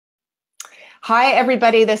Hi,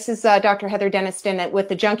 everybody. This is Dr. Heather Deniston with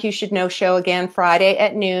the Junk You Should Know show again, Friday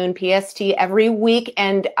at noon PST every week.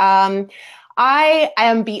 And I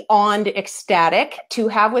am beyond ecstatic to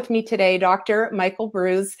have with me today Dr. Michael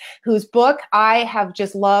Breus, whose book I have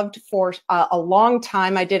just loved for a long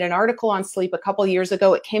time. I did an article on sleep a couple years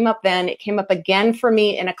ago. It came up then. It came up again for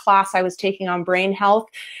me in a class I was taking on brain health.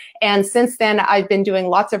 And since then, I've been doing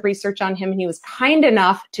lots of research on him, and he was kind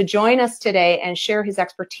enough to join us today and share his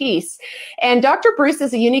expertise. And Dr. Breus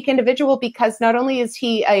is a unique individual because not only is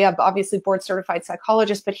he a obviously board-certified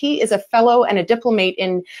psychologist, but he is a fellow and a diplomate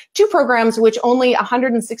in two programs which only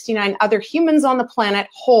 169 other humans on the planet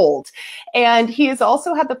hold. And he has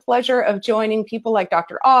also had the pleasure of joining people like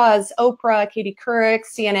Dr. Oz, Oprah, Katie Couric,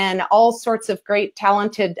 CNN, all sorts of great,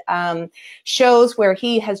 talented shows where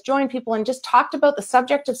he has joined people and just talked about the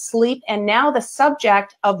subject of sleep, and now the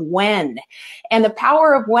subject of when. And the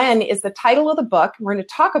power of when is the title of the book. We're going to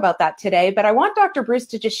talk about that today, but I want Dr. Breus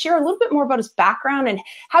to just share a little bit more about his background and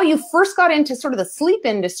how you first got into sort of the sleep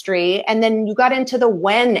industry, and then you got into the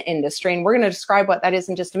when industry, and we're going to describe what that is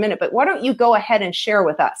in just a minute. But why don't you go ahead and share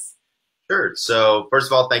with us? Sure. So first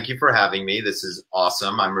of all, thank you for having me. This is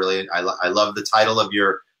awesome. I love the title of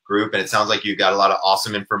your group, and it sounds like you've got a lot of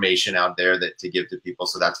awesome information out there to give to people.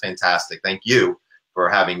 So that's fantastic. Thank you for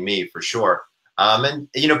having me, for sure. And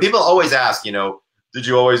people always ask, did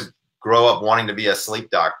you always grow up wanting to be a sleep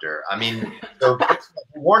doctor? I mean, so there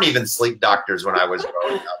weren't even sleep doctors when I was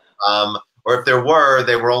growing up. Or if there were,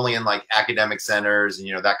 they were only in like academic centers and,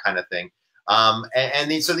 that kind of thing.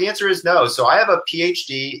 So the answer is no. So I have a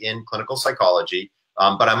PhD in clinical psychology,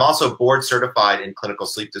 but I'm also board certified in clinical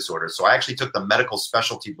sleep disorders. So I actually took the medical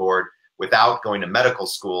specialty board without going to medical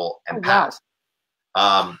school and passed.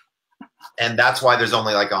 And that's why there's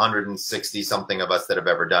only like 160 something of us that have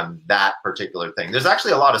ever done that particular thing. There's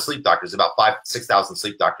actually a lot of sleep doctors, about 6,000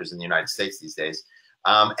 sleep doctors in the United States these days.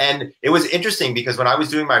 And it was interesting because when I was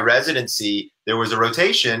doing my residency, there was a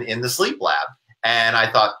rotation in the sleep lab. And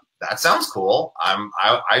I thought, that sounds cool.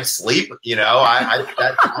 I sleep,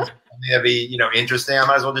 that sounds something that'd be, interesting. I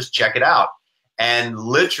might as well just check it out. And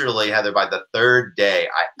literally, Heather, by the third day,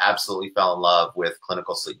 I absolutely fell in love with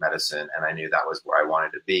clinical sleep medicine. And I knew that was where I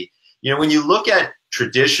wanted to be. When you look at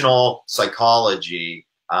traditional psychology,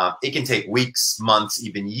 it can take weeks, months,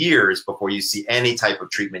 even years before you see any type of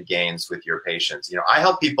treatment gains with your patients. I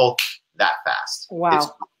help people that fast. Wow. It's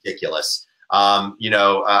ridiculous.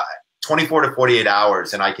 24 to 48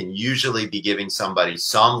 hours, and I can usually be giving somebody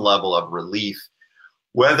some level of relief,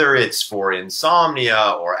 whether it's for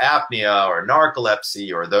insomnia or apnea or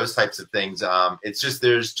narcolepsy or those types of things.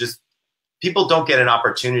 People don't get an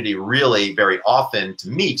opportunity really very often to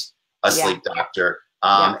meet a sleep doctor.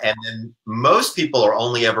 And then most people are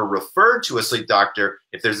only ever referred to a sleep doctor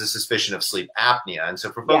if there's a suspicion of sleep apnea. And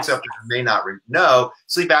so for folks out there who may not know,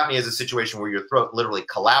 sleep apnea is a situation where your throat literally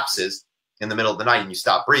collapses in the middle of the night and you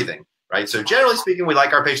stop breathing, right? So generally speaking, we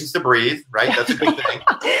like our patients to breathe, right? That's a good thing.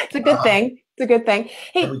 It's a good thing. It's a good thing.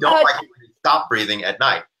 Hey, we don't like it when you stop breathing at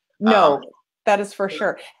night. No, that is for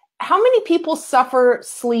sure. How many people suffer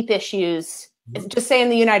sleep issues, just say in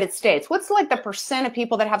the United States? What's like the percent of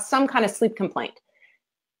people that have some kind of sleep complaint?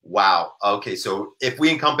 Wow. Okay. So if we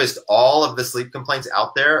encompassed all of the sleep complaints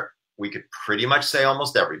out there, we could pretty much say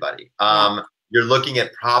almost everybody. You're looking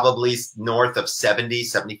at probably north of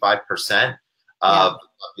 75% of the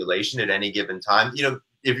population at any given time.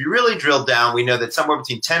 If you really drill down, we know that somewhere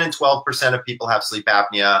between 10 and 12% of people have sleep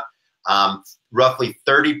apnea. Roughly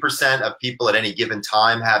 30% of people at any given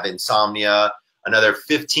time have insomnia. Another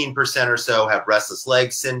 15% or so have restless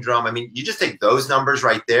leg syndrome. I mean, you just take those numbers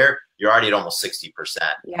right there, you're already at almost 60%.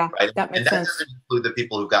 Yeah, right? That makes sense. Doesn't include the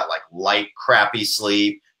people who've got like light, crappy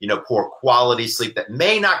sleep, poor quality sleep that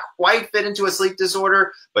may not quite fit into a sleep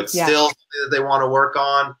disorder, but still something that they want to work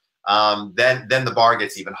on. Then the bar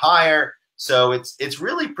gets even higher. So it's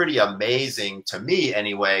really pretty amazing to me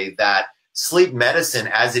anyway that sleep medicine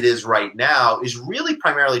as it is right now is really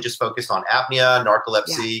primarily just focused on apnea,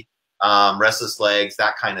 narcolepsy, restless legs,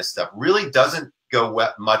 that kind of stuff. Really doesn't go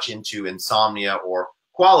much into insomnia or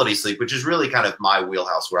quality sleep, which is really kind of my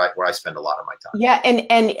wheelhouse where I spend a lot of my time. Yeah,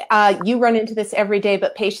 and you run into this every day,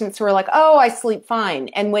 but patients who are like, oh, I sleep fine.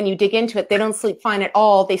 And when you dig into it, they don't sleep fine at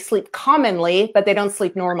all. They sleep commonly, but they don't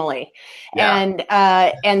sleep normally.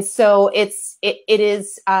 Yeah. And so it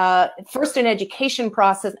is first an education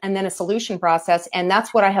process and then a solution process. And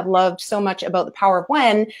that's what I have loved so much about The Power of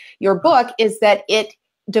When, your book, is that it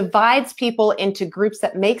divides people into groups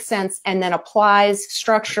that make sense and then applies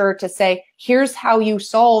structure to say, here's how you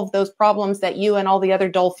solve those problems that you and all the other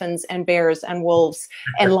dolphins and bears and wolves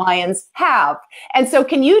and lions have. And so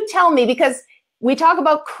can you tell me, because we talk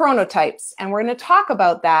about chronotypes, and we're going to talk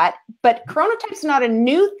about that, but chronotype's not a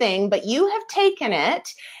new thing, but you have taken it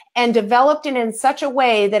and developed it in such a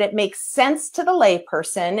way that it makes sense to the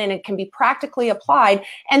layperson and it can be practically applied.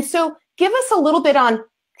 And so give us a little bit on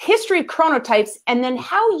history of chronotypes and then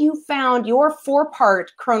how you found your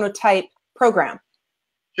 4-part chronotype program.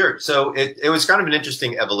 Sure. So it was kind of an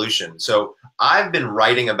interesting evolution. So I've been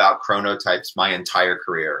writing about chronotypes my entire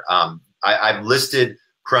career. I've listed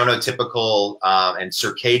chronotypical and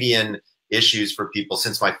circadian issues for people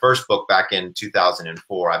since my first book back in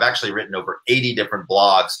 2004. I've actually written over 80 different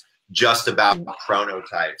blogs just about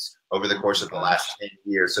chronotypes over the course of the last 10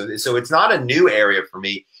 years. So it's not a new area for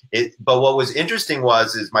me. But what was interesting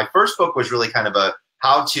is my first book was really kind of a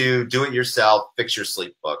how to do it yourself, fix your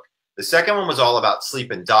sleep book. The second one was all about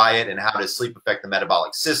sleep and diet and how does sleep affect the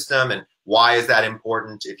metabolic system and why is that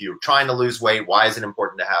important? If you're trying to lose weight, why is it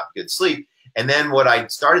important to have good sleep? And then what I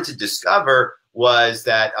started to discover was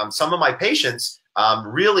that some of my patients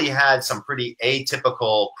really had some pretty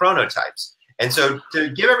atypical chronotypes. And so to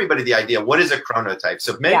give everybody the idea, what is a chronotype?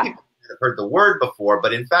 So many people have heard the word before,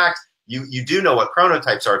 but in fact, you do know what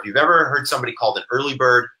chronotypes are. If you've ever heard somebody called an early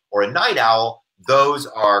bird or a night owl, those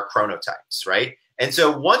are chronotypes, right? And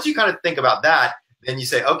so once you kind of think about that, then you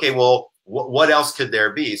say, okay, well, what else could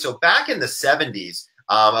there be? So back in the 70s,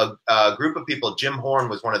 a group of people, Jim Horn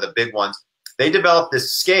was one of the big ones, they developed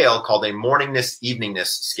this scale called a morningness eveningness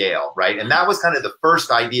scale, right? And that was kind of the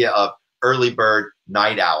first idea of early bird,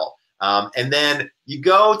 night owl. And then you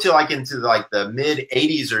go to into the mid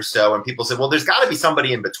 80s or so, and people said, well, there's got to be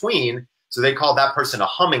somebody in between. So they called that person a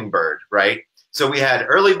hummingbird, right? So we had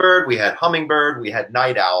early bird, we had hummingbird, we had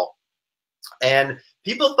night owl. And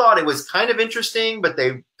people thought it was kind of interesting, but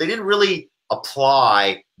they didn't really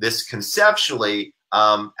apply this conceptually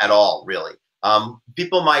at all, really.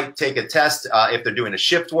 People might take a test if they're doing a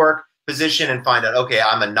shift work position and find out, okay,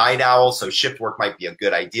 I'm a night owl, so shift work might be a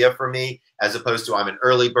good idea for me, as opposed to I'm an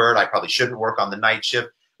early bird, I probably shouldn't work on the night shift.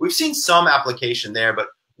 We've seen some application there, but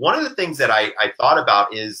one of the things that I thought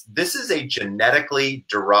about is this is a genetically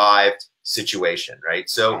derived situation, right?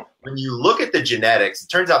 So when you look at the genetics, it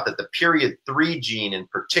turns out that the period 3 gene in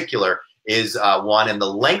particular is one, and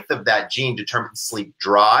the length of that gene determines sleep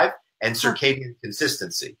drive and circadian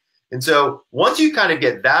consistency. And so once you kind of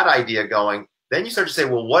get that idea going, then you start to say,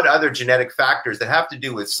 well, what other genetic factors that have to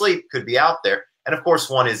do with sleep could be out there? And of course,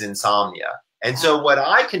 one is insomnia. And so what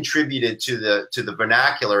I contributed to the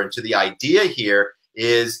vernacular and to the idea here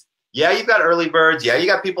is, yeah, you've got early birds. Yeah, you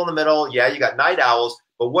got people in the middle. Yeah, you got night owls.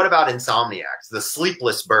 But what about insomniacs, the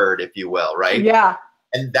sleepless bird, if you will, right? Yeah.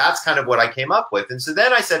 And that's kind of what I came up with. And so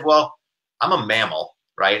then I said, well, I'm a mammal,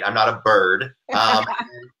 right? I'm not a bird.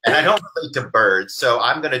 And I don't relate to birds. So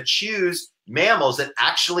I'm going to choose mammals that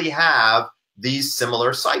actually have these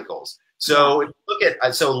similar cycles. So if you look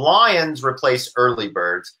at, so lions replace early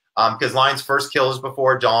birds because lions first kills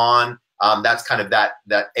before dawn. That's kind of that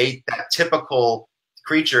typical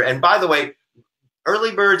creature. And by the way,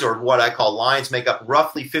 early birds, or what I call lions, make up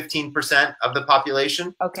roughly 15% of the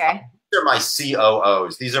population. Okay. These are my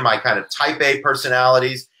COOs. These are my kind of type A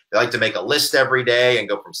personalities. They like to make a list every day and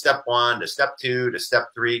go from step 1 to step 2 to step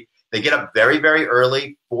 3. They get up very, very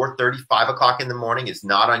early. 4:30, 5 o'clock in the morning is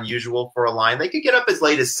not unusual for a lion. They could get up as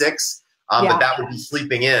late as 6, but that would be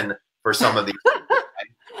sleeping in for some of these people.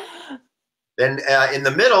 Right? Then in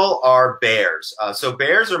the middle are bears. So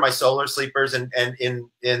bears are my solar sleepers, and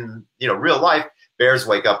in real life, bears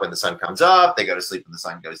wake up when the sun comes up. They go to sleep when the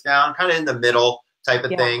sun goes down, kind of in the middle type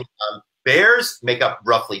of thing. Bears make up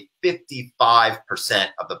roughly 55%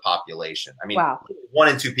 of the population. I mean, 1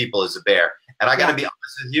 in 2 people is a bear. And I got to be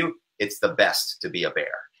honest with you, it's the best to be a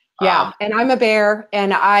bear. Yeah, and I'm a bear,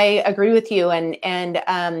 and I agree with you. And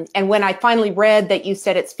when I finally read that you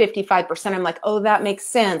said it's 55%, I'm like, oh, that makes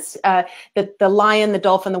sense. The lion, the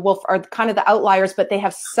dolphin, the wolf are kind of the outliers, but they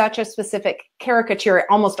have such a specific caricature.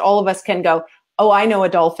 Almost all of us can go, oh, I know a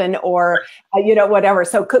dolphin, or whatever.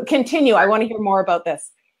 So continue. I want to hear more about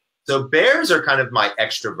this. So bears are kind of my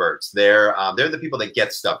extroverts. They're the people that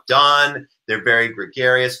get stuff done. They're very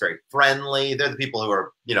gregarious, very friendly. They're the people who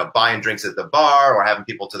are, buying drinks at the bar or having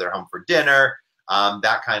people to their home for dinner,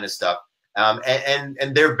 that kind of stuff.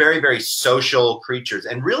 And they're very, very social creatures.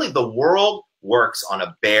 And really the world works on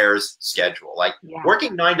a bear's schedule. Like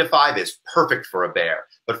working 9 to 5 is perfect for a bear,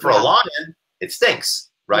 but for a lion, it stinks.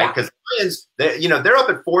 Right, because lions, they're up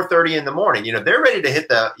at 4:30 in the morning. They're ready to hit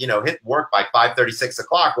hit work by 5:30, 6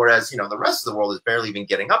 o'clock. Whereas the rest of the world is barely even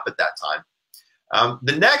getting up at that time.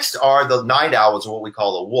 The next are the night owls, or what we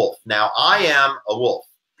call a wolf. Now, I am a wolf.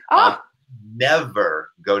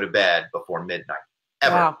 Never go to bed before midnight,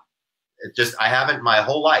 ever. Wow. It just, I haven't my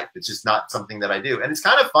whole life. It's just not something that I do. And it's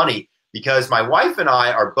kind of funny because my wife and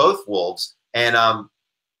I are both wolves, and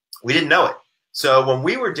we didn't know it. So when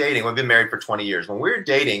we were dating, we've been married for 20 years. When we were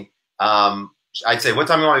dating, I'd say, what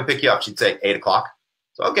time do you want me to pick you up? She'd say 8 o'clock.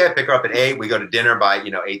 So, okay, I pick her up at 8. We go to dinner by,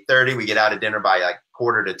 8:30. We get out of dinner by like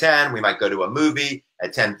 9:45. We might go to a movie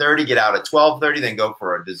at 10:30, get out at 12:30, then go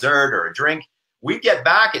for a dessert or a drink. We'd get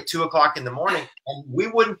back at 2 o'clock in the morning, and we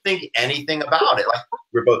wouldn't think anything about it. Like,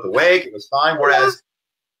 we're both awake. It was fine. Whereas,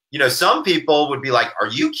 some people would be like, are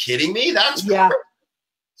you kidding me? That's crazy.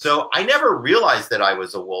 So I never realized that I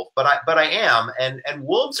was a wolf, but I am. And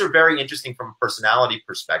wolves are very interesting from a personality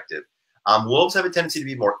perspective. Wolves have a tendency to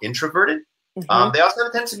be more introverted. They also have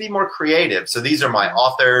a tendency to be more creative. So these are my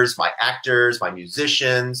authors, my actors, my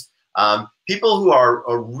musicians. People who are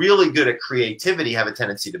really good at creativity have a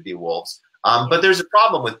tendency to be wolves. But there's a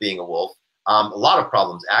problem with being a wolf. A lot of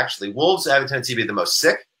problems, actually. Wolves have a tendency to be the most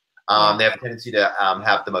sick. They have a tendency to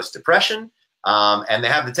have the most depression. And they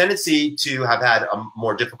have the tendency to have had a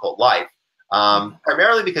more difficult life,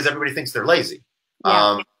 primarily because everybody thinks they're lazy.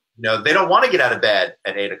 They don't want to get out of bed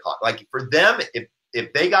at 8 o'clock. Like, for them,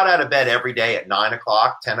 if they got out of bed every day at 9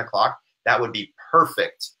 o'clock, 10 o'clock, that would be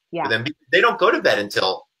perfect for them. They don't go to bed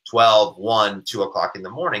until 12, 1, 2 o'clock in the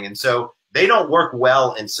morning. And so they don't work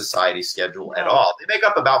well in society schedule at all. They make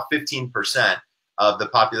up about 15% of the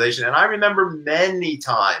population. And I remember many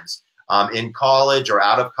times in college or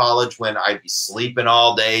out of college when I'd be sleeping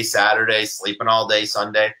all day Saturday, sleeping all day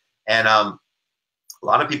Sunday. And a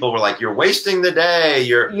lot of people were like, you're wasting the day.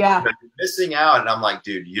 You're missing out. And I'm like,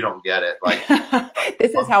 dude, you don't get it. Like,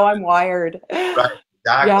 this is how I'm wired. Right.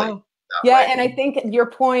 Exactly. Yeah, and I think your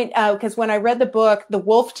point, because when I read the book, the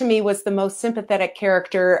wolf to me was the most sympathetic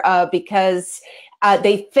character because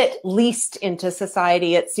they fit least into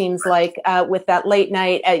society, it seems like, with that late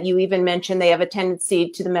night. You even mentioned they have a tendency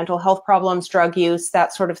to the mental health problems, drug use,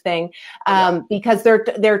 that sort of thing, because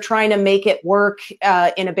they're trying to make it work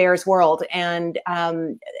in a bear's world. And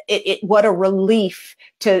what a relief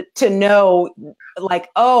to know, like,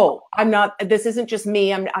 oh, this isn't just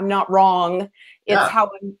me. I'm not wrong. It's how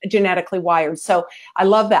I'm genetically wired. So I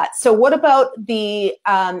love that. So what about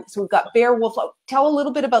so we've got bear, wolf. Tell a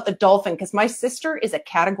little bit about the dolphin, because my sister is a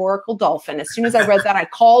categorical dolphin. As soon as I read that, I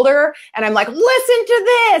called her and I'm like, listen to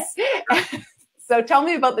this. So tell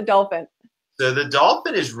me about the dolphin. So the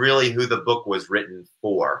dolphin is really who the book was written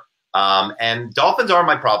for. And dolphins are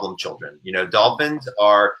my problem children. Dolphins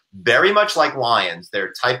are very much like lions.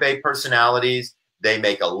 They're type A personalities. They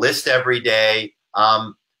make a list every day.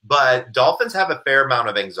 But dolphins have a fair amount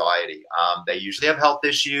of anxiety. They usually have health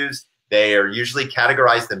issues. They are usually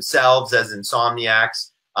categorized themselves as insomniacs.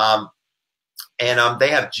 And they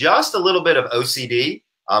have just a little bit of OCD,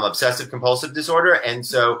 obsessive compulsive disorder. And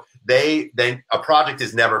so a project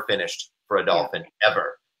is never finished for a dolphin,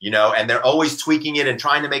 ever. And they're always tweaking it and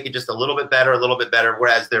trying to make it just a little bit better,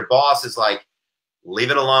 whereas their boss is like, leave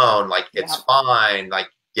it alone. Like, it's fine. Like,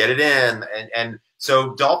 get it in. And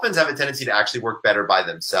so dolphins have a tendency to actually work better by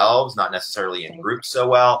themselves, not necessarily in groups so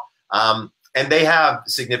well. And they have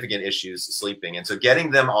significant issues sleeping. And so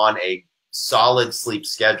getting them on a solid sleep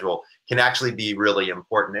schedule can actually be really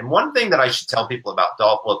important. And one thing that I should tell people about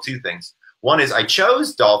two things. One is I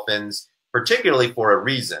chose dolphins particularly for a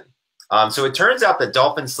reason. So it turns out that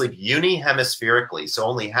dolphins sleep unihemispherically. So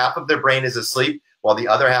only half of their brain is asleep while the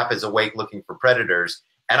other half is awake looking for predators.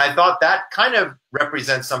 And I thought that kind of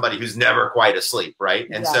represents somebody who's never quite asleep, right?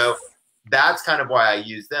 And so that's kind of why I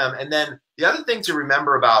use them. And then the other thing to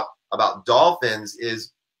remember about dolphins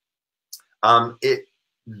is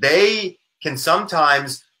they can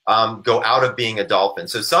sometimes go out of being a dolphin.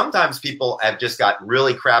 So sometimes people have just got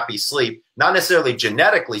really crappy sleep, not necessarily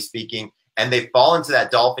genetically speaking, and they fall into that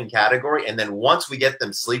dolphin category. And then once we get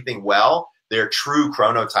them sleeping well, their true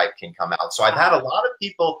chronotype can come out. So I've had a lot of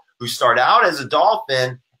people who start out as a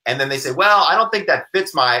dolphin, and then they say, well, I don't think that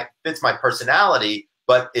fits my personality,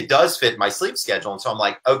 but it does fit my sleep schedule. And so I'm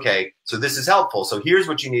like, okay, so this is helpful. So here's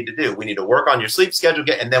what you need to do. We need to work on your sleep schedule,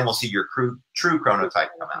 and then we'll see your true chronotype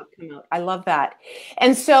come out. I love that.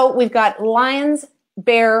 And so we've got lions,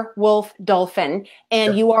 bear, wolf, dolphin,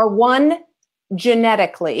 and you are one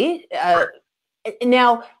genetically.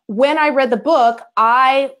 Now, when I read the book,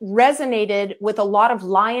 I resonated with a lot of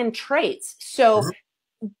lion traits. So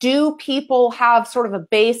do people have sort of a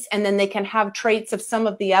base and then they can have traits of some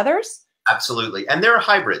of the others? Absolutely. And there are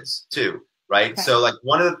hybrids too, right? Okay. So like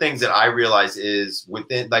one of the things that I realize is we've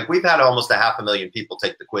had almost 500,000 people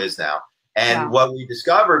take the quiz now. And what we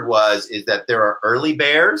discovered is that there are early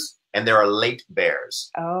bears and there are late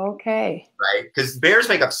bears. Okay. Right? Because bears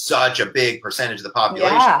make up such a big percentage of the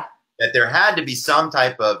population. Yeah. that there had to be some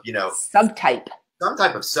type of, Subtype. some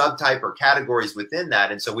type of subtype or categories within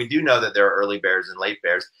that. And so we do know that there are early bears and late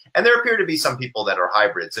bears. And there appear to be some people that are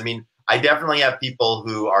hybrids. I mean, I definitely have people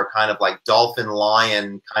who are kind of like dolphin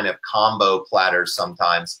lion kind of combo platters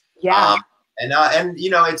sometimes. Yeah. And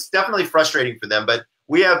it's definitely frustrating for them, but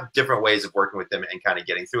we have different ways of working with them and kind of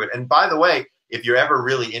getting through it. And by the way, if you're ever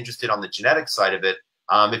really interested on the genetic side of it,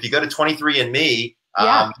 if you go to 23andMe, you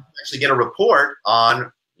can actually get a report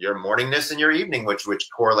on your morningness and your evening, which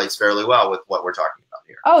correlates fairly well with what we're talking about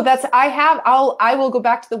here. Oh, I will go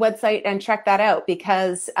back to the website and check that out,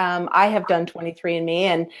 because I have done 23andMe,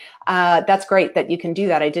 and that's great that you can do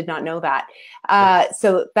that. I did not know that.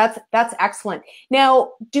 So that's excellent.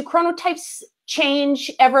 Now, do chronotypes change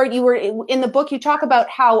ever? You were in the book, you talk about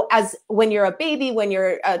how when you're a baby, when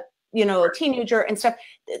you're a teenager and stuff,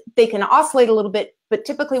 they can oscillate a little bit, but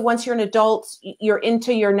typically once you're an adult, you're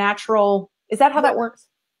into your natural. Is that how that works?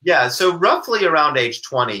 Yeah, so roughly around age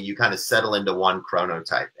 20, you kind of settle into one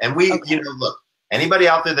chronotype. And look, anybody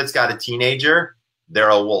out there that's got a teenager, they're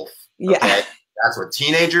a wolf. Okay? Yeah. That's what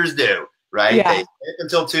teenagers do, right? Yeah. They sleep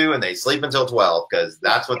until 2 and they sleep until 12 because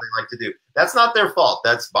that's what they like to do. That's not their fault.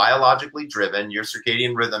 That's biologically driven. Your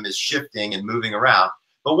circadian rhythm is shifting and moving around.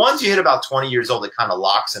 But once you hit about 20 years old, it kind of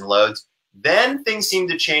locks and loads. Then things seem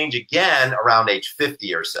to change again around age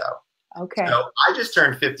 50 or so. Okay. So I just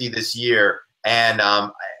turned 50 this year. And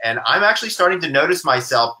I'm actually starting to notice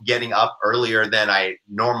myself getting up earlier than I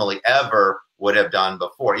normally ever would have done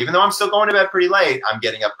before. Even though I'm still going to bed pretty late, I'm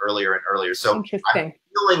getting up earlier and earlier. So I'm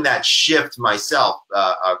feeling that shift myself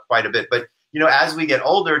quite a bit. But, as we get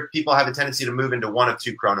older, people have a tendency to move into one of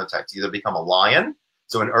two chronotypes, either become a lion,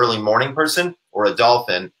 so an early morning person, or a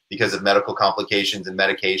dolphin because of medical complications and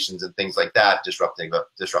medications and things like that disrupting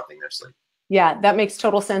their sleep. Yeah, that makes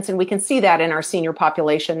total sense. And we can see that in our senior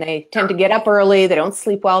population. They tend to get up early. They don't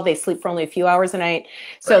sleep well. They sleep for only a few hours a night.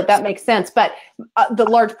 So that makes sense. But the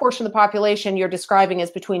large portion of the population you're describing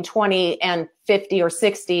is between 20 and 50 or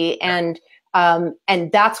 60. And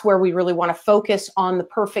that's where we really want to focus on the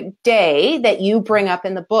perfect day that you bring up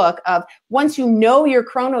in the book of once you know your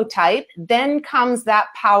chronotype, then comes that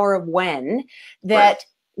power of when that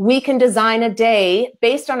we can design a day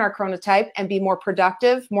based on our chronotype and be more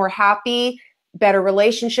productive, more happy, better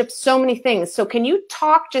relationships, so many things. So can you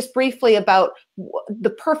talk just briefly about the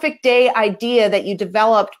perfect day idea that you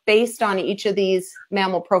developed based on each of these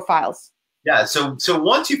mammal profiles? Yeah. So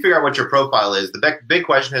once you figure out what your profile is, the big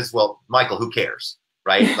question is, well, Michael, who cares?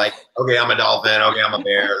 Right? Like, okay, I'm a dolphin. Okay, I'm a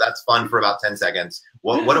bear. That's fun for about 10 seconds.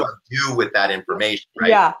 What do I do with that information? Right?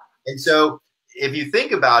 Yeah. And so if you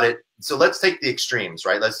think about it, so let's take the extremes,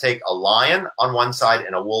 right? Let's take a lion on one side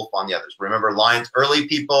and a wolf on the others. Remember, lions, early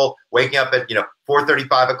people waking up at 4:30,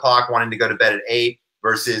 5 o'clock, wanting to go to bed at 8,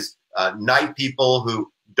 versus night people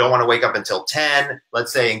who don't want to wake up until 10,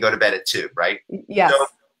 let's say, and go to bed at 2, right? Yes. So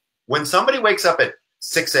when somebody wakes up at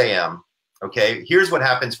 6 a.m., okay, here's what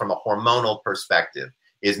happens from a hormonal perspective: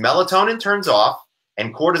 is melatonin turns off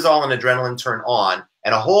and cortisol and adrenaline turn on,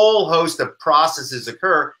 and a whole host of processes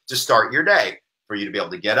occur to start your day. For you to be able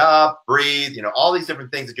to get up, breathe, all these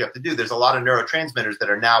different things that you have to do. There's a lot of neurotransmitters that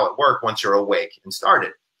are now at work once you're awake and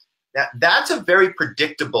started. That's a very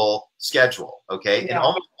predictable schedule, okay? Yeah. In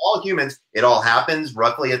almost all humans, it all happens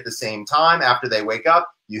roughly at the same time. After they wake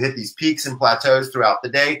up, you hit these peaks and plateaus throughout the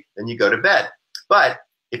day, then you go to bed. But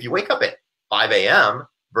if you wake up at 5 a.m.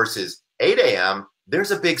 versus 8 a.m.,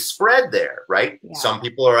 there's a big spread there, right? Yeah. Some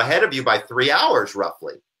people are ahead of you by 3 hours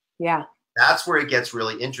roughly. Yeah. That's where it gets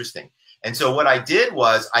really interesting. And so what I did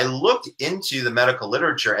was I looked into the medical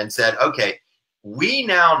literature and said, okay, we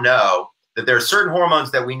now know that there are certain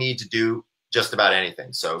hormones that we need to do just about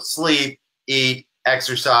anything. So sleep, eat,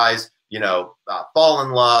 exercise, fall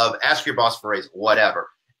in love, ask your boss for a raise, whatever.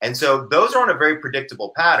 And so those are on a very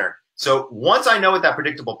predictable pattern. So once I know what that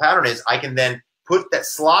predictable pattern is, I can then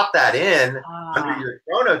slot that in under your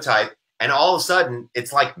chronotype, and all of a sudden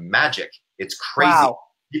it's like magic. It's crazy. Wow.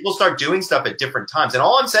 People start doing stuff at different times. And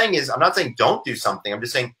all I'm saying is, I'm not saying don't do something. I'm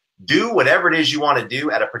just saying do whatever it is you want to do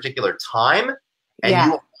at a particular time, and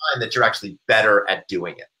you will find that you're actually better at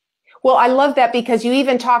doing it. Well, I love that, because you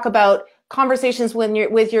even talk about conversations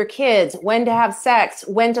with your kids, when to have sex,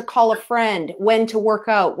 when to call a friend, when to work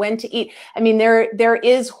out, when to eat. I mean, there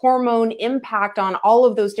is hormone impact on all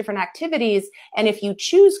of those different activities. And if you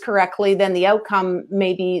choose correctly, then the outcome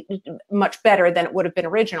may be much better than it would have been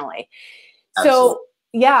originally. Absolutely. So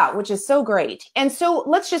yeah, which is so great. And so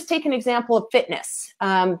let's just take an example of fitness,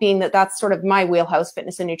 being that that's sort of my wheelhouse,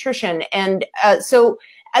 fitness and nutrition. And so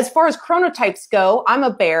as far as chronotypes go, I'm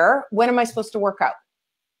a bear. When am I supposed to work out?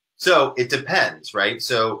 So it depends, right?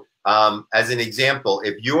 So As an example,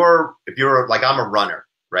 if you're like, I'm a runner,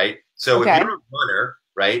 right? So if you're a runner,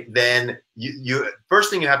 right, then you first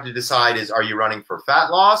thing you have to decide is, are you running for fat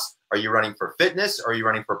loss? Are you running for fitness? Or are you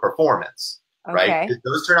running for performance? Right?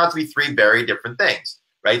 Those turn out to be three very different things,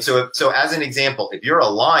 right? So as an example, if you're a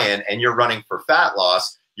lion and you're running for fat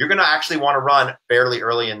loss, you're going to actually want to run fairly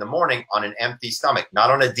early in the morning on an empty stomach, not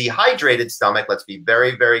on a dehydrated stomach. Let's be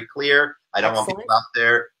very, very clear. I don't want people out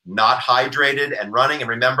there not hydrated and running. And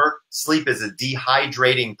remember, sleep is a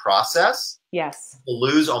dehydrating process. Yes. People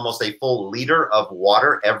lose almost a full liter of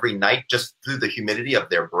water every night just through the humidity of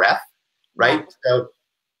their breath, right? Yeah. So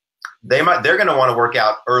they're going to want to work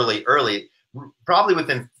out early, probably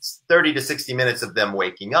within 30 to 60 minutes of them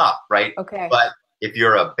waking up, right? Okay. But if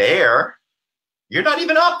you're a bear, you're not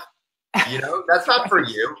even up. That's not for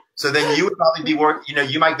you. So then you would probably be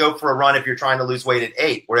you might go for a run if you're trying to lose weight at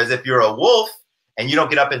 8. Whereas if you're a wolf and you don't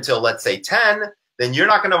get up until, let's say, 10, then you're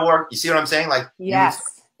not going to work. You see what I'm saying? Like, yes,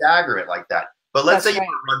 you stagger it like that. But let's say you want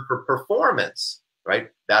to run for performance, right?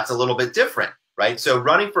 That's a little bit different, right? So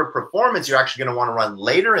running for performance, you're actually going to want to run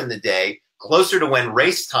later in the day, closer to when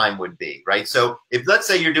race time would be, right? So if, let's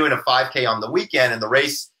say, you're doing a 5K on the weekend and the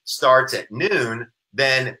race starts at noon,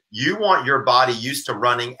 then you want your body used to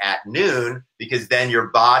running at noon, because then your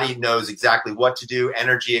body knows exactly what to do.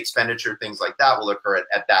 Energy expenditure, things like that will occur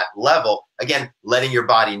at that level. Again, letting your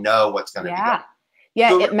body know what's going to be going. Yeah,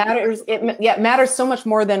 so it matters. It matters so much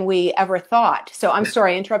more than we ever thought. So I'm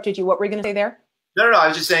sorry, I interrupted you. What were you going to say there? No. I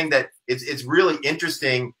was just saying that it's really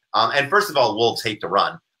interesting. And first of all, wolves hate to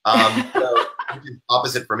run. So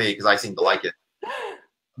opposite for me, because I seem to like it.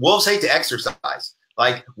 Wolves hate to exercise.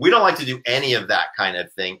 Like, we don't like to do any of that kind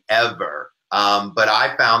of thing ever. But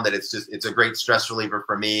I found that it's a great stress reliever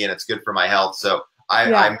for me, and it's good for my health. So I'm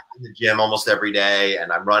in the gym almost every day,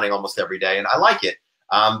 and I'm running almost every day, and I like it.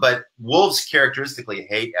 But wolves characteristically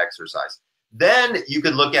hate exercise. Then you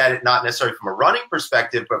could look at it not necessarily from a running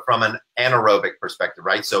perspective, but from an anaerobic perspective,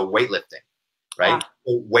 right? So weightlifting, right?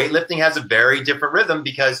 So weightlifting has a very different rhythm,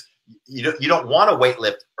 because you don't want to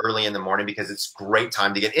weightlift early in the morning, because it's a great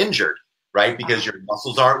time to get injured, right? Because your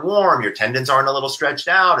muscles aren't warm, your tendons aren't a little stretched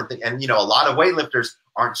out. And a lot of weightlifters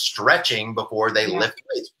aren't stretching before they lift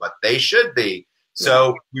weights, but they should be.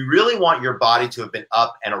 So you really want your body to have been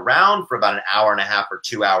up and around for about an hour and a half or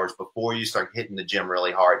 2 hours before you start hitting the gym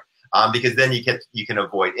really hard, because then you can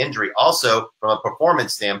avoid injury. Also, from a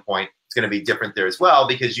performance standpoint, it's going to be different there as well,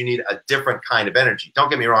 because you need a different kind of energy. Don't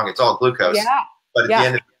get me wrong, it's all glucose. But at the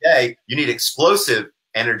end of the day, you need explosive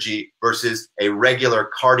energy versus a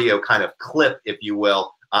regular cardio kind of clip, if you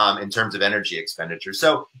will, in terms of energy expenditure.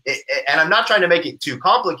 So, and I'm not trying to make it too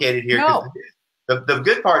complicated here. No. The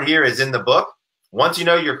good part here is, in the book, once you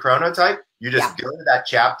know your chronotype, you just go to that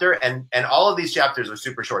chapter, and all of these chapters are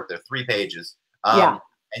super short. They're 3 pages.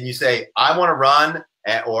 And you say, I want to run,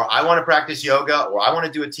 or I want to practice yoga, or I want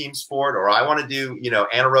to do a team sport, or I want to do,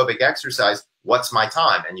 anaerobic exercise. What's my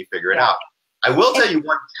time? And you figure it out. I will tell you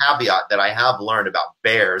one caveat that I have learned about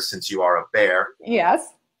bears, since you are a bear. Yes.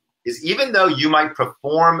 Is even though you might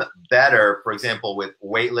perform better, for example, with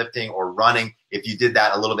weightlifting or running, if you did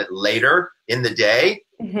that a little bit later in the day,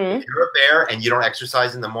 if you're a bear and you don't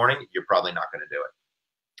exercise in the morning, you're probably not going to do it.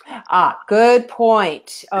 Good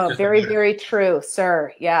point. Oh, very, very true,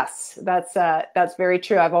 sir. Yes, that's very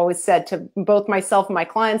true. I've always said to both myself and my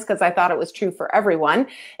clients, because I thought it was true for everyone,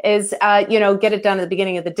 is, get it done at the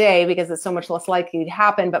beginning of the day, because it's so much less likely to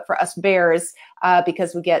happen. But for us bears,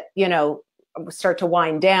 because we get, start to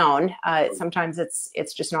wind down, sometimes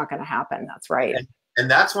it's just not going to happen. That's right. And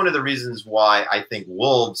that's one of the reasons why I think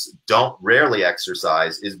wolves don't rarely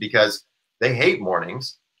exercise, is because they hate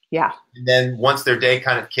mornings. Yeah. And then once their day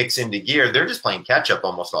kind of kicks into gear, they're just playing catch up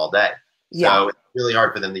almost all day. So it's really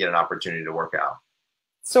hard for them to get an opportunity to work out.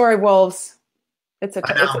 Sorry, wolves. It's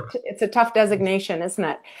a tough designation, isn't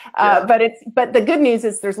it? But the good news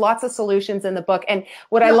is there's lots of solutions in the book. And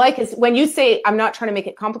what I like is, when you say, I'm not trying to make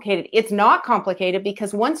it complicated, it's not complicated,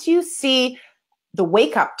 because once you see the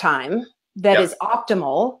wake up time that is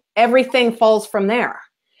optimal, everything falls from there.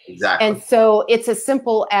 Exactly. And so it's as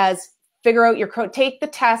simple as figure out your code, take the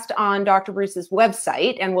test on Dr. Breus's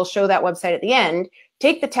website, and we'll show that website at the end.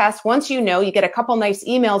 Take the test. Once you get a couple nice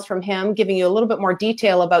emails from him giving you a little bit more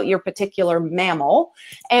detail about your particular mammal,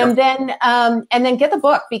 and then get the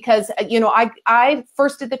book, because I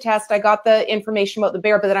first did the test. I got the information about the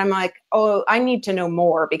bear, but then I'm like, oh, I need to know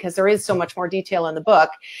more, because there is so much more detail in the book,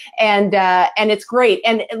 and it's great.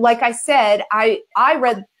 And like I said, I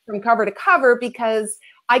read from cover to cover, because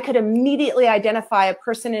I could immediately identify a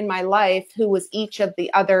person in my life who was each of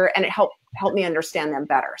the other, and it helped me understand them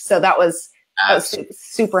better. So that was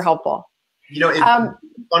super helpful. Um,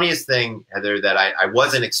 the funniest thing, Heather, that I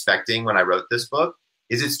wasn't expecting when I wrote this book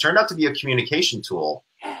is it's turned out to be a communication tool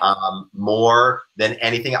more than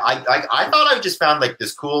anything. I thought I just found like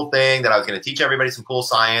this cool thing that I was going to teach everybody some cool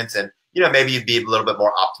science, and maybe you'd be a little bit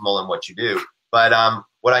more optimal in what you do. But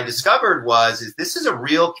what I discovered is this is a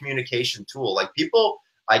real communication tool. Like people,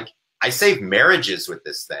 like I save marriages with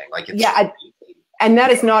this thing. Like it's and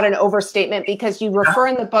that is not an overstatement, because you refer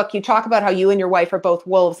in the book, you talk about how you and your wife are both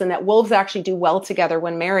wolves, and that wolves actually do well together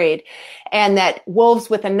when married, and that wolves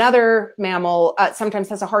with another mammal sometimes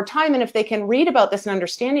has a hard time. And if they can read about this and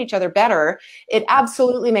understand each other better, it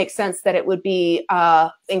absolutely makes sense that it would be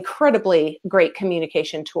incredibly great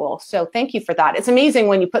communication tool. So thank you for that. It's amazing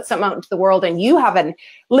when you put something out into the world and you have a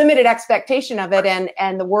limited expectation of it,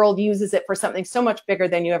 and the world uses it for something so much bigger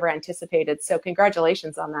than you ever anticipated. So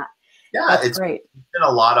congratulations on that. Yeah, it's great. It's been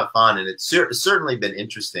a lot of fun, and it's certainly been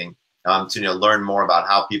interesting to learn more about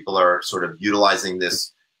how people are sort of utilizing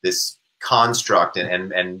this construct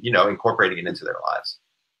and incorporating it into their lives.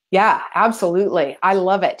 Yeah, absolutely. I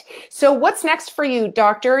love it. So what's next for you,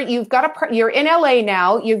 doctor? You're in LA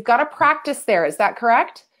now. You've got a practice there. Is that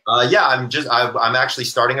correct? Yeah, I'm actually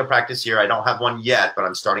starting a practice here. I don't have one yet, but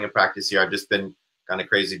I'm starting a practice here. I've just been kind of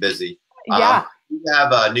crazy busy. Yeah. We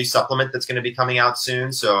have a new supplement that's going to be coming out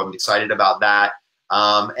soon, so I'm excited about that.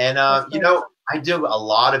 I do a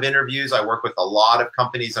lot of interviews. I work with a lot of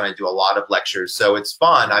companies, and I do a lot of lectures, so it's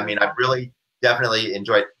fun. I mean, I've really definitely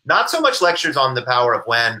enjoyed not so much lectures on the power of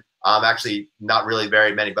when, actually not really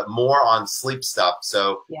very many, but more on sleep stuff.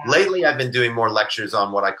 So lately I've been doing more lectures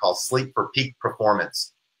on what I call sleep for peak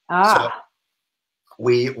performance. So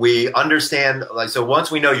we understand, like, so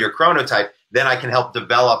once we know your chronotype, then I can help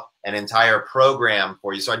develop an entire program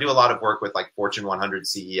for you. So I do a lot of work with like Fortune 100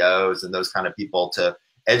 CEOs and those kind of people to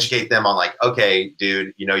educate them on like, okay,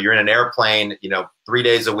 dude, you're in an airplane, 3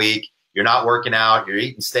 days a week, you're not working out, you're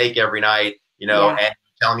eating steak every night, and you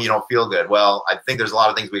tell them you don't feel good. Well, I think there's a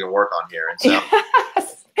lot of things we can work on here. And so,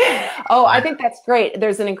 yes. Oh, I think that's great.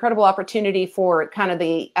 There's an incredible opportunity for kind of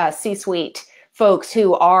the C-suite folks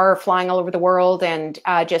who are flying all over the world and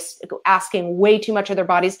just asking way too much of their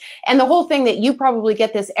bodies. And the whole thing that you probably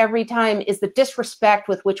get this every time is the disrespect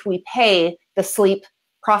with which we pay the sleep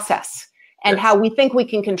process, and how we think we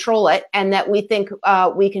can control it, and that we think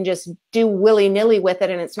we can just do willy-nilly with it,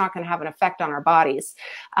 and it's not going to have an effect on our bodies,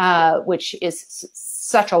 which is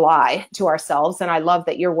such a lie to ourselves. And I love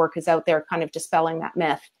that your work is out there kind of dispelling that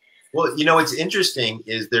myth. Well, what's interesting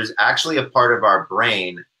is there's actually a part of our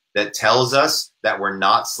brain that tells us that we're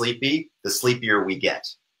not sleepy the sleepier we get.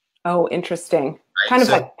 Oh, interesting. Right? Kind of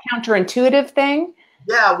a counterintuitive thing.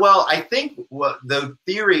 Yeah, well, I think the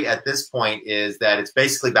theory at this point is that it's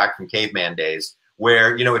basically back from caveman days,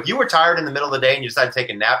 where, if you were tired in the middle of the day and you decided to take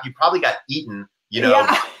a nap, you probably got eaten, by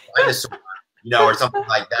a dinosaur, or something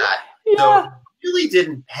like that. Yeah. So it really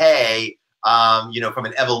didn't pay, from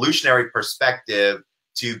an evolutionary perspective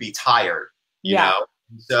to be tired, you know?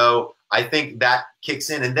 So I think that kicks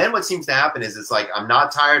in. And then what seems to happen is it's like, I'm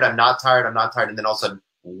not tired, I'm not tired, I'm not tired. And then all of a sudden,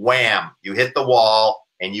 wham, you hit the wall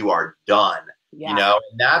and you are done. And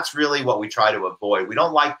that's really what we try to avoid. We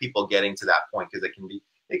don't like people getting to that point because it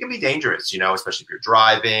can be dangerous, especially if you're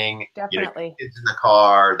driving, definitely, kids in the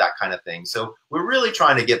car, that kind of thing. So we're really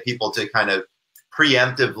trying to get people to kind of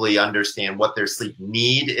preemptively understand what their sleep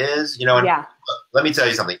need is, and look, let me tell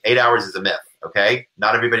you something, 8 hours is a myth. Okay.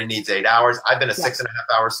 Not everybody needs 8 hours. I've been a 6.5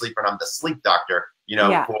 hour sleeper, and I'm the sleep doctor,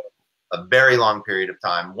 for a very long period of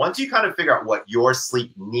time. Once you kind of figure out what your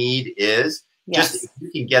sleep need is, just if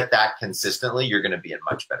you can get that consistently, you're going to be in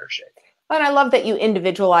much better shape. And I love that you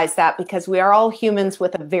individualize that, because we are all humans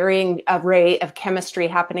with a varying array of chemistry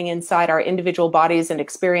happening inside our individual bodies and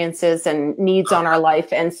experiences and needs on our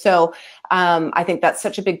life. And so I think that's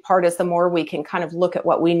such a big part, is the more we can kind of look at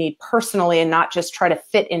what we need personally and not just try to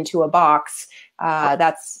fit into a box.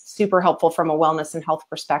 That's super helpful from a wellness and health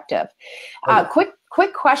perspective.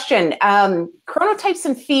 Quick question, chronotypes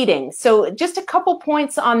and feeding. So just a couple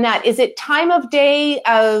points on that. Is it time of day?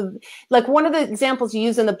 Like one of the examples you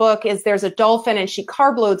use in the book is there's a dolphin and she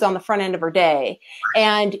carb loads on the front end of her day.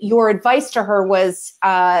 And your advice to her was,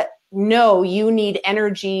 no, you need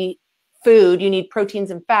energy food, you need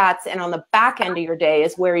proteins and fats, and on the back end of your day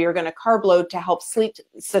is where you're going to carb load to help sleep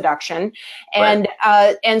seduction. And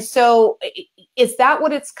and so is that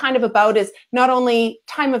what it's kind of about, is not only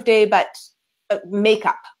time of day, but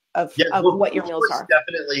makeup of what your meals are?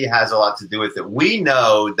 Definitely has a lot to do with it. We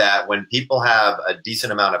know that when people have a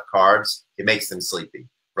decent amount of carbs, it makes them sleepy,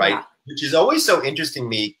 right? Yeah. Which is always so interesting to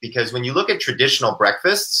me, because when you look at traditional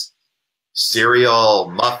breakfasts, cereal,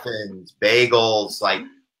 muffins, bagels, like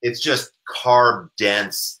it's just carb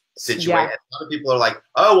dense situation. Yeah. A lot of people are like,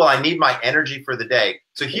 oh, well, I need my energy for the day.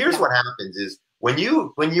 So here's what happens is when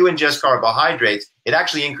you ingest carbohydrates, it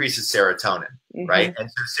actually increases serotonin, right? And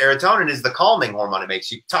so serotonin is the calming hormone. It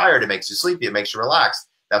makes you tired. It makes you sleepy. It makes you relaxed.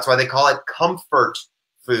 That's why they call it comfort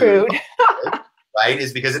food. Right?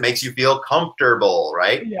 Is because it makes you feel comfortable,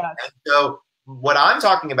 right? Yes. And so what I'm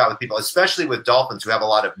talking about with people, especially with dolphins who have a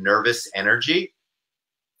lot of nervous energy,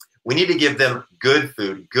 we need to give them good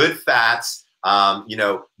food, good fats,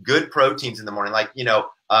 good proteins in the morning. Like,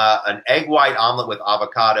 an egg white omelet with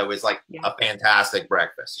avocado is like a fantastic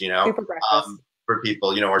breakfast, Super breakfast. For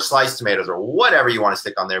people, or sliced tomatoes or whatever you want to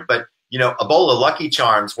stick on there. But, a bowl of Lucky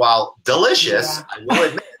Charms, while delicious, I will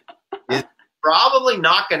admit, is probably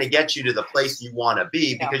not going to get you to the place you want to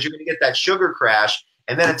be because you're going to get that sugar crash.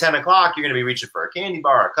 And then at 10 o'clock, you're going to be reaching for a candy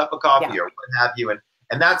bar, a cup of coffee, or what have you.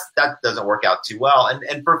 And that doesn't work out too well.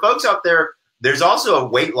 And for folks out there, there's also a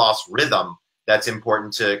weight loss rhythm that's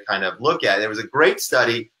important to kind of look at. There was a great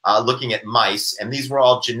study looking at mice, and these were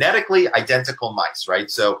all genetically identical mice,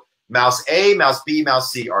 right? So mouse A, mouse B,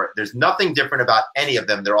 mouse C, there's nothing different about any of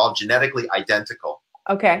them. They're all genetically identical.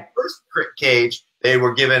 Okay. In the first cage, they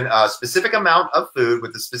were given a specific amount of food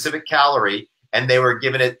with a specific calorie, and they were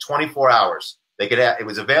given it 24 hours. It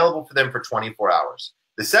was available for them for 24 hours.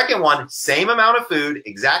 The second one, same amount of food,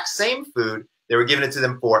 exact same food. They were giving it to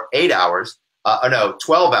them for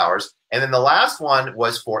 12 hours. And then the last one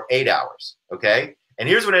was for 8 hours. Okay. And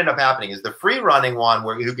here's what ended up happening is the free running one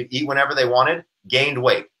who could eat whenever they wanted gained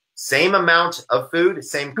weight. Same amount of food,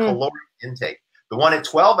 same caloric intake. The one at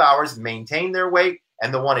 12 hours maintained their weight,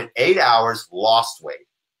 and the one at 8 hours lost weight.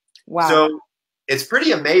 Wow. So it's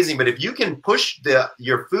pretty amazing. But if you can push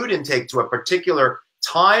your food intake to a particular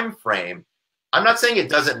time frame, I'm not saying it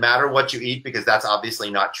doesn't matter what you eat because that's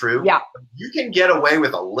obviously not true. Yeah. You can get away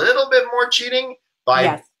with a little bit more cheating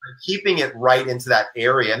by keeping it right into that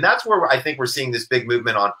area. And that's where I think we're seeing this big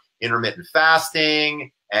movement on intermittent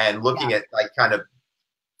fasting and looking at like kind of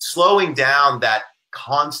slowing down that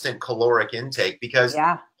constant caloric intake because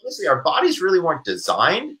honestly, our bodies really weren't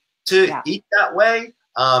designed to eat that way.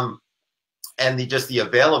 And the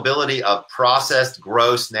availability of processed,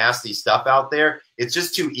 gross, nasty stuff out there, it's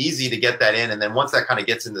just too easy to get that in. And then once that kind of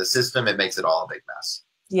gets into the system, it makes it all a big mess.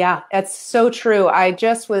 Yeah, that's so true. I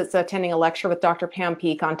just was attending a lecture with Dr. Pam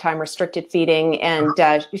Peake on time-restricted feeding,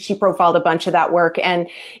 and she profiled a bunch of that work. And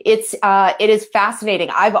it is fascinating.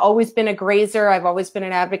 I've always been a grazer. I've always been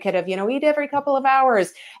an advocate of, eat every couple of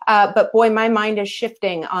hours. But boy, my mind is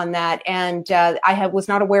shifting on that. And was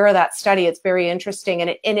not aware of that study. It's very interesting.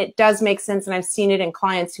 And it does make sense. And I've seen it in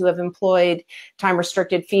clients who have employed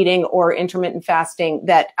time-restricted feeding or intermittent fasting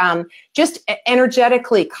that just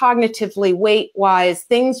energetically, cognitively, weight-wise,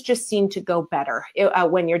 things just seem to go better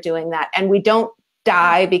when you're doing that. And we don't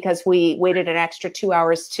die because we waited an extra 2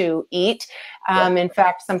 hours to eat. In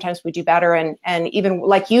fact, sometimes we do better. And even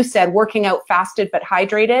like you said, working out fasted but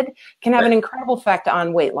hydrated can have an incredible effect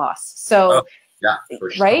on weight loss. So,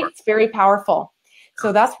 for sure. Right? It's very powerful.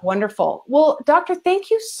 So that's wonderful. Well, Doctor,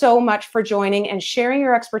 thank you so much for joining and sharing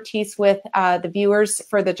your expertise with the viewers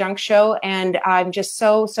for the Junk Show. And I'm just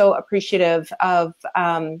so appreciative of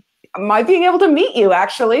my being able to meet you,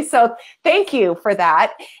 actually. So thank you for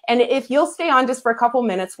that. And if you'll stay on just for a couple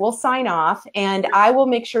minutes, we'll sign off, and I will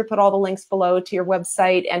make sure to put all the links below to your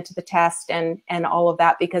website and to the test and all of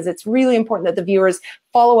that, because it's really important that the viewers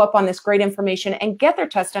follow up on this great information and get their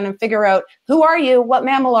test done and figure out who are you, what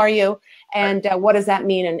mammal are you, and what does that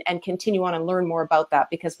mean, and continue on and learn more about that,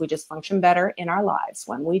 because we just function better in our lives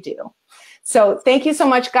when we do. So thank you so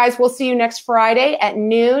much, guys. We'll see you next Friday at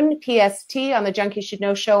noon PST on the Junk You Should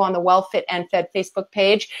Know show on the Well Fit and Fed Facebook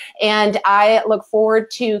page. And I look forward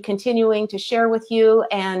to continuing to share with you.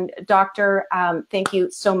 And Doctor, thank you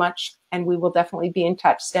so much. And we will definitely be in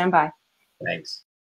touch. Stand by. Thanks.